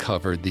completely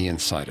covered the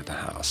inside of the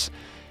house.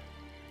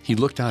 He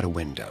looked out a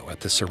window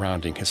at the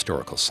surrounding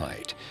historical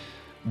site,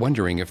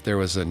 wondering if there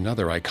was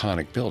another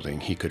iconic building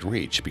he could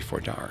reach before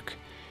dark.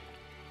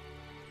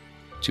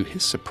 To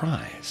his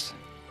surprise,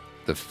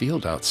 the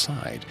field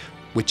outside,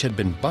 which had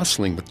been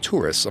bustling with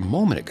tourists a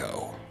moment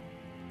ago,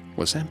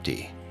 was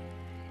empty.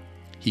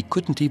 He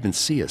couldn't even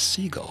see a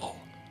seagull.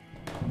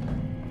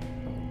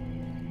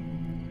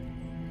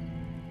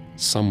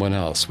 Someone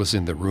else was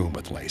in the room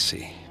with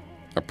Lacey,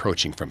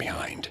 approaching from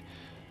behind.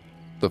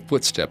 The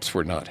footsteps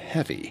were not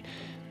heavy.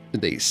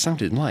 They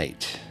sounded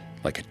light,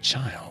 like a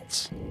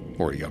child's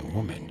or a young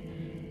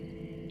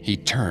woman. He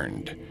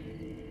turned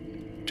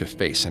to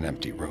face an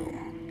empty room.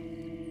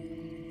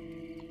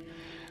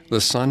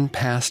 The sun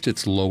passed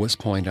its lowest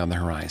point on the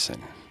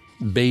horizon,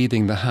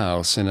 bathing the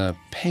house in a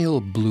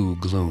pale blue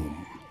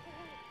gloom.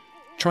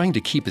 Trying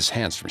to keep his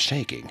hands from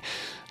shaking,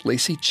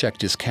 Lacey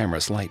checked his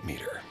camera's light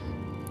meter.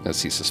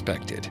 As he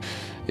suspected,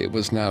 it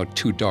was now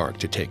too dark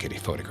to take any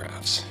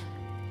photographs.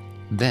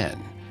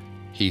 Then,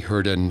 he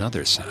heard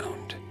another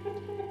sound.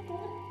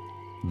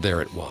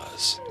 There it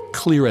was,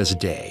 clear as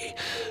day,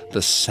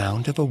 the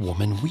sound of a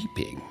woman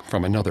weeping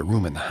from another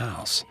room in the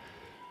house.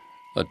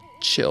 A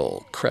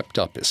chill crept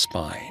up his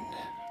spine,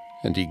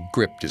 and he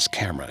gripped his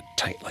camera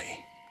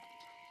tightly.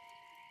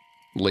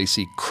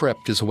 Lacey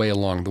crept his way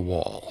along the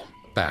wall,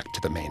 back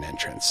to the main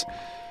entrance.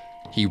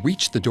 He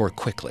reached the door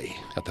quickly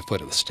at the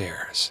foot of the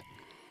stairs.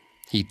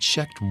 He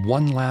checked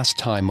one last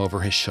time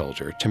over his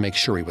shoulder to make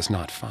sure he was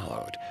not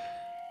followed.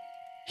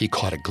 He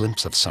caught a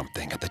glimpse of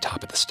something at the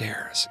top of the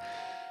stairs.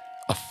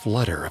 A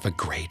flutter of a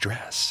gray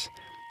dress,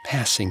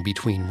 passing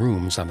between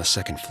rooms on the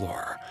second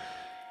floor,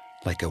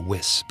 like a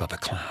wisp of a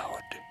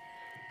cloud.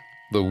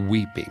 The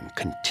weeping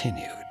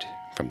continued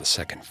from the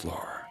second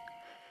floor.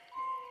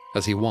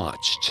 As he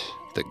watched,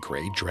 the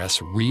gray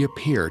dress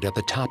reappeared at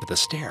the top of the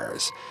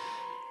stairs.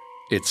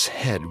 Its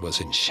head was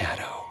in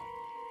shadow,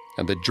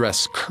 and the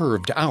dress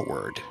curved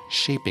outward,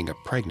 shaping a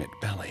pregnant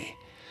belly.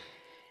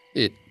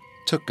 It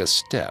took a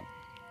step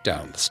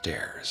down the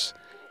stairs,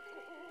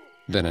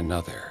 then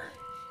another,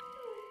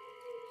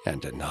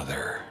 and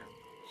another.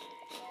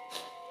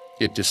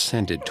 It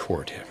descended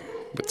toward him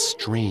with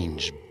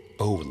strange,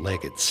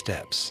 bow-legged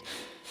steps,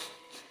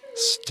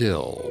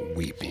 still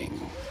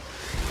weeping.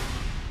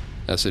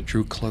 As it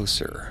drew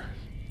closer,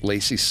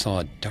 Lacey saw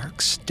a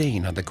dark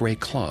stain on the gray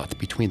cloth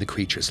between the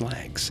creature's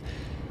legs.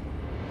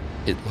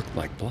 It looked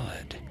like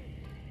blood.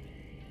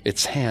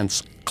 Its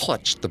hands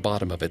clutched the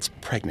bottom of its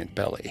pregnant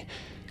belly,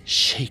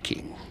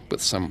 shaking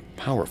with some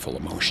powerful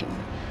emotion.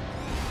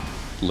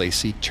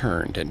 Lacey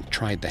turned and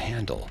tried the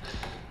handle,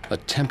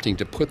 attempting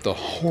to put the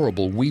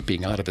horrible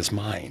weeping out of his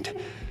mind.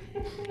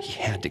 He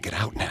had to get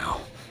out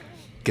now,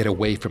 get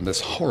away from this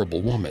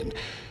horrible woman,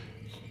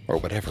 or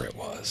whatever it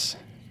was.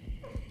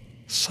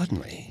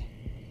 Suddenly,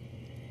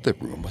 the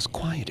room was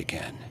quiet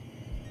again.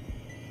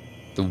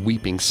 The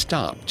weeping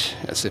stopped,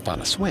 as if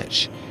on a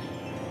switch.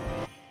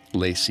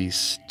 Lacey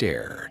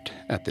stared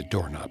at the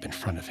doorknob in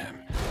front of him,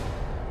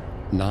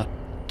 not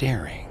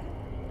daring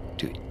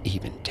to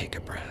even take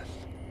a breath.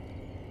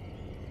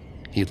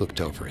 He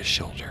looked over his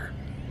shoulder.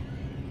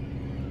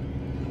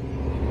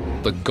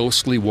 The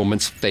ghostly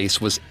woman's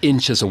face was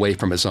inches away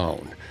from his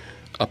own.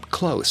 Up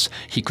close,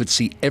 he could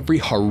see every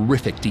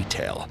horrific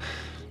detail.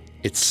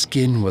 Its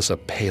skin was a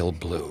pale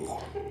blue.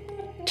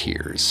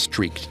 Tears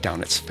streaked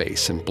down its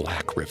face in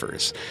black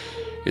rivers.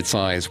 Its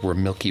eyes were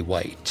milky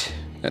white,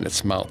 and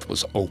its mouth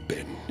was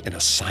open in a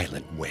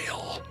silent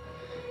wail.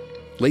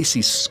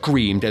 Lacey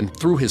screamed and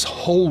threw his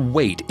whole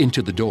weight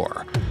into the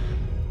door.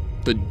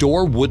 The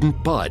door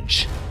wouldn't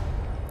budge.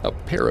 A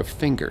pair of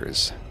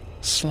fingers,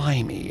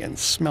 slimy and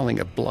smelling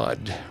of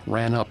blood,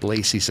 ran up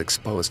Lacey's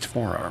exposed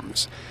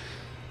forearms.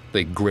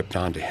 They gripped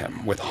onto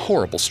him with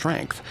horrible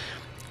strength,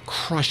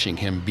 crushing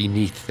him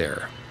beneath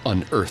their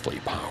unearthly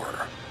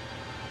power.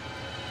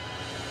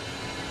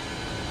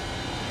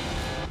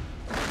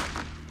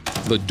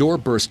 The door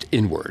burst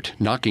inward,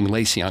 knocking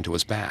Lacey onto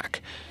his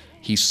back.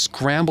 He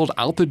scrambled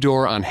out the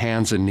door on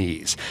hands and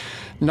knees,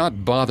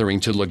 not bothering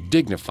to look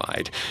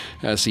dignified,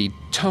 as he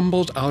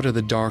tumbled out of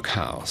the dark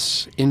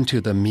house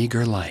into the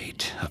meager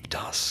light of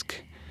dusk.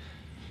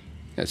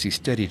 As he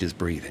steadied his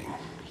breathing,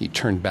 he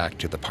turned back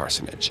to the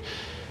parsonage,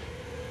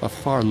 a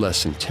far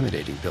less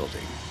intimidating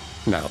building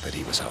now that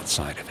he was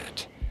outside of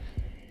it.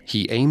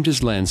 He aimed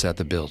his lens at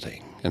the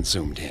building and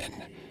zoomed in,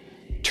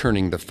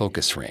 turning the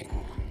focus ring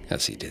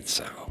as he did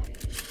so.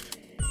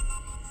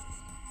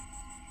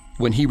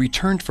 When he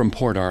returned from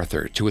Port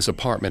Arthur to his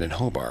apartment in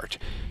Hobart,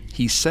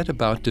 he set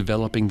about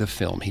developing the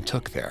film he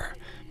took there.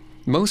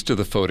 Most of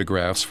the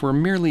photographs were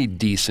merely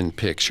decent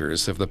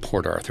pictures of the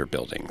Port Arthur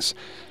buildings,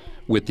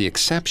 with the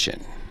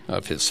exception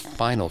of his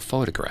final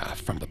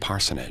photograph from the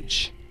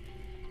parsonage.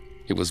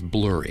 It was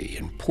blurry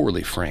and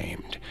poorly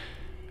framed,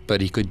 but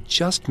he could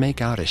just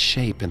make out a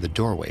shape in the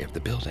doorway of the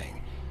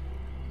building.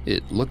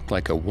 It looked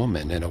like a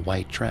woman in a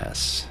white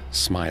dress,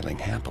 smiling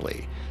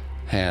happily,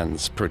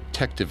 hands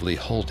protectively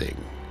holding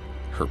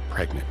her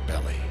pregnant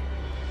belly.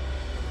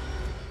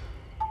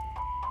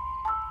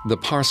 The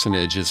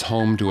parsonage is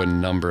home to a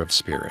number of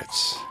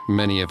spirits,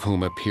 many of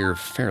whom appear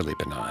fairly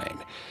benign.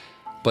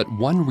 But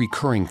one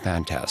recurring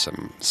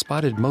phantasm,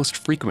 spotted most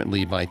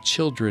frequently by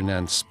children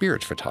and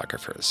spirit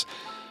photographers,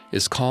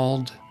 is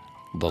called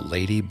the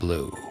Lady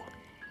Blue.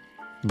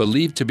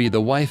 Believed to be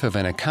the wife of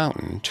an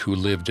accountant who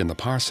lived in the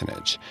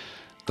parsonage,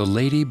 the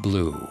Lady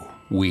Blue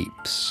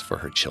weeps for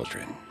her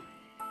children.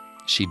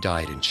 She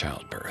died in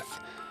childbirth,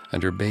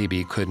 and her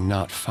baby could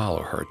not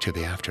follow her to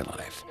the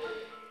afterlife.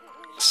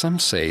 Some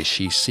say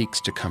she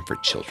seeks to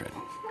comfort children,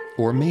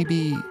 or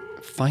maybe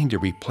find a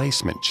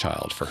replacement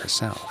child for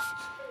herself.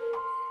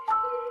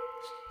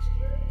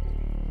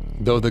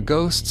 Though the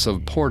ghosts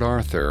of Port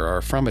Arthur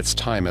are from its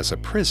time as a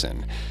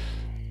prison,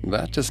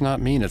 that does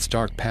not mean its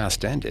dark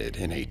past ended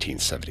in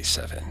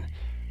 1877.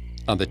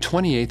 On the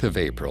 28th of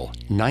April,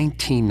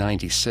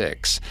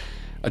 1996,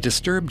 a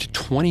disturbed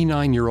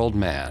 29-year-old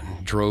man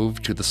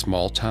drove to the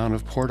small town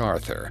of Port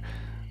Arthur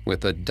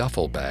with a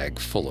duffel bag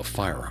full of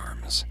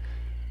firearms.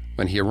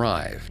 When he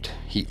arrived,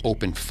 he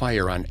opened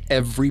fire on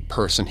every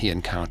person he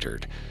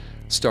encountered,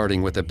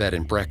 starting with a bed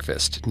and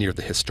breakfast near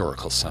the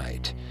historical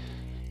site.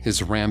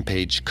 His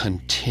rampage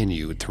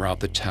continued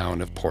throughout the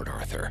town of Port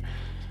Arthur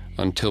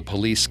until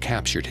police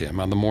captured him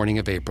on the morning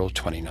of April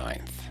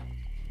 29th.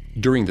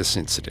 During this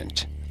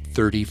incident,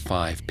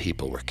 35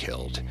 people were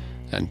killed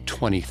and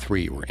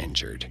 23 were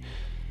injured.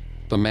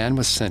 The man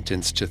was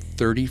sentenced to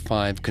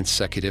 35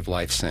 consecutive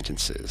life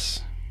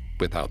sentences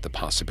without the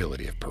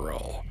possibility of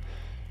parole.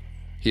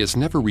 He has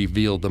never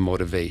revealed the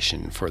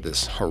motivation for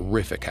this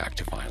horrific act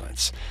of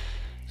violence.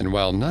 And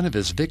while none of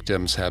his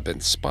victims have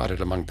been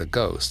spotted among the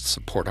ghosts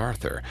of Port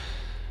Arthur,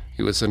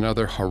 it was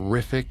another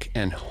horrific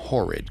and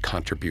horrid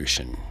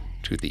contribution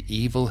to the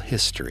evil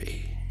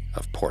history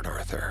of Port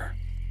Arthur.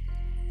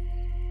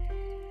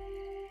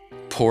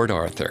 Port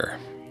Arthur,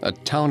 a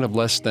town of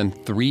less than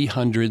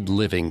 300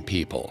 living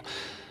people,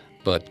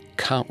 but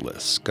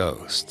countless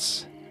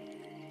ghosts.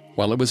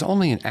 While it was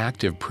only an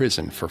active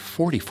prison for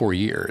 44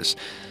 years,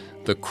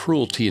 the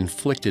cruelty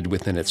inflicted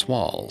within its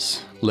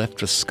walls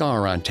left a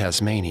scar on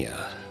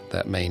Tasmania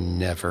that may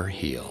never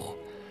heal.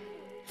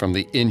 From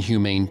the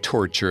inhumane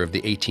torture of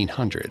the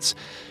 1800s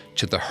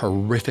to the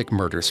horrific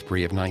murder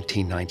spree of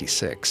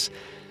 1996,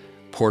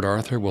 Port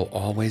Arthur will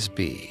always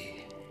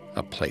be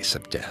a place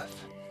of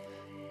death.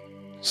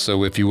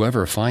 So if you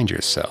ever find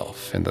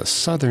yourself in the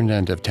southern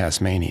end of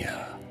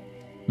Tasmania,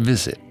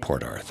 visit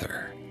Port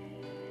Arthur.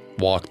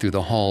 Walk through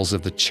the halls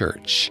of the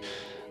church,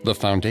 the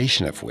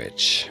foundation of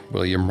which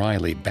William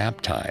Riley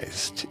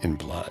baptized in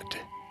blood.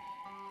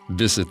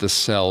 Visit the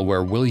cell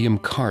where William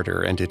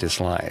Carter ended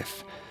his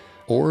life,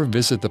 or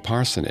visit the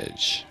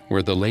parsonage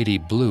where the Lady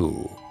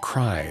Blue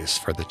cries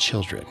for the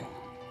children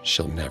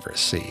she'll never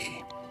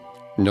see.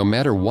 No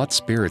matter what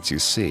spirits you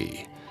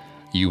see,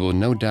 you will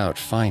no doubt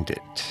find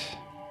it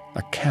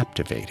a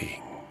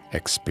captivating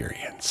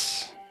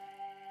experience.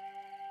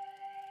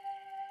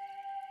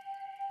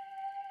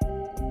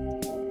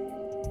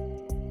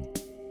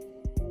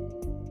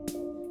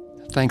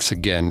 Thanks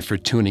again for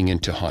tuning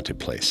into Haunted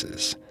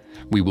Places.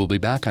 We will be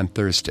back on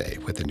Thursday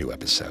with a new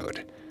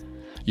episode.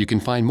 You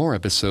can find more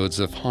episodes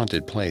of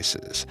Haunted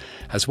Places,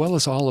 as well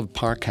as all of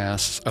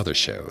Parcast's other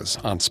shows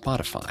on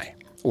Spotify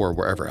or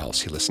wherever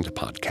else you listen to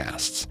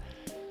podcasts.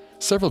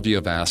 Several of you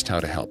have asked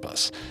how to help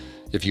us.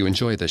 If you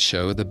enjoy this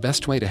show, the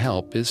best way to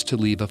help is to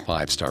leave a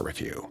 5-star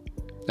review.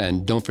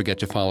 And don't forget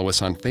to follow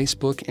us on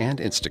Facebook and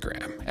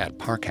Instagram at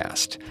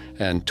Parcast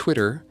and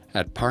Twitter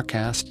at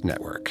Parcast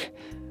Network.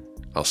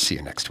 I'll see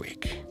you next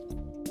week.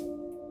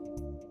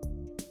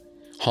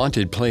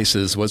 Haunted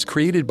Places was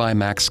created by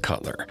Max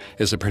Cutler,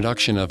 is a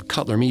production of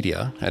Cutler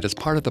Media, and is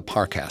part of the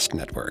Parcast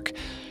Network.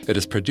 It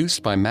is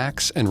produced by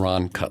Max and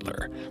Ron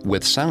Cutler,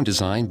 with sound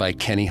design by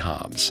Kenny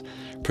Hobbs.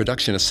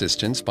 Production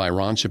assistance by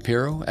Ron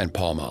Shapiro and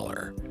Paul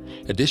Mahler.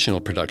 Additional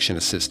production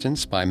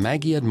assistance by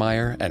Maggie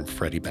Admire and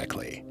Freddie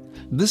Beckley.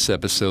 This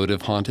episode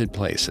of Haunted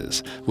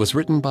Places was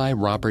written by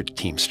Robert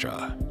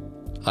Teamstra.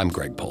 I'm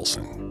Greg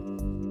Polson.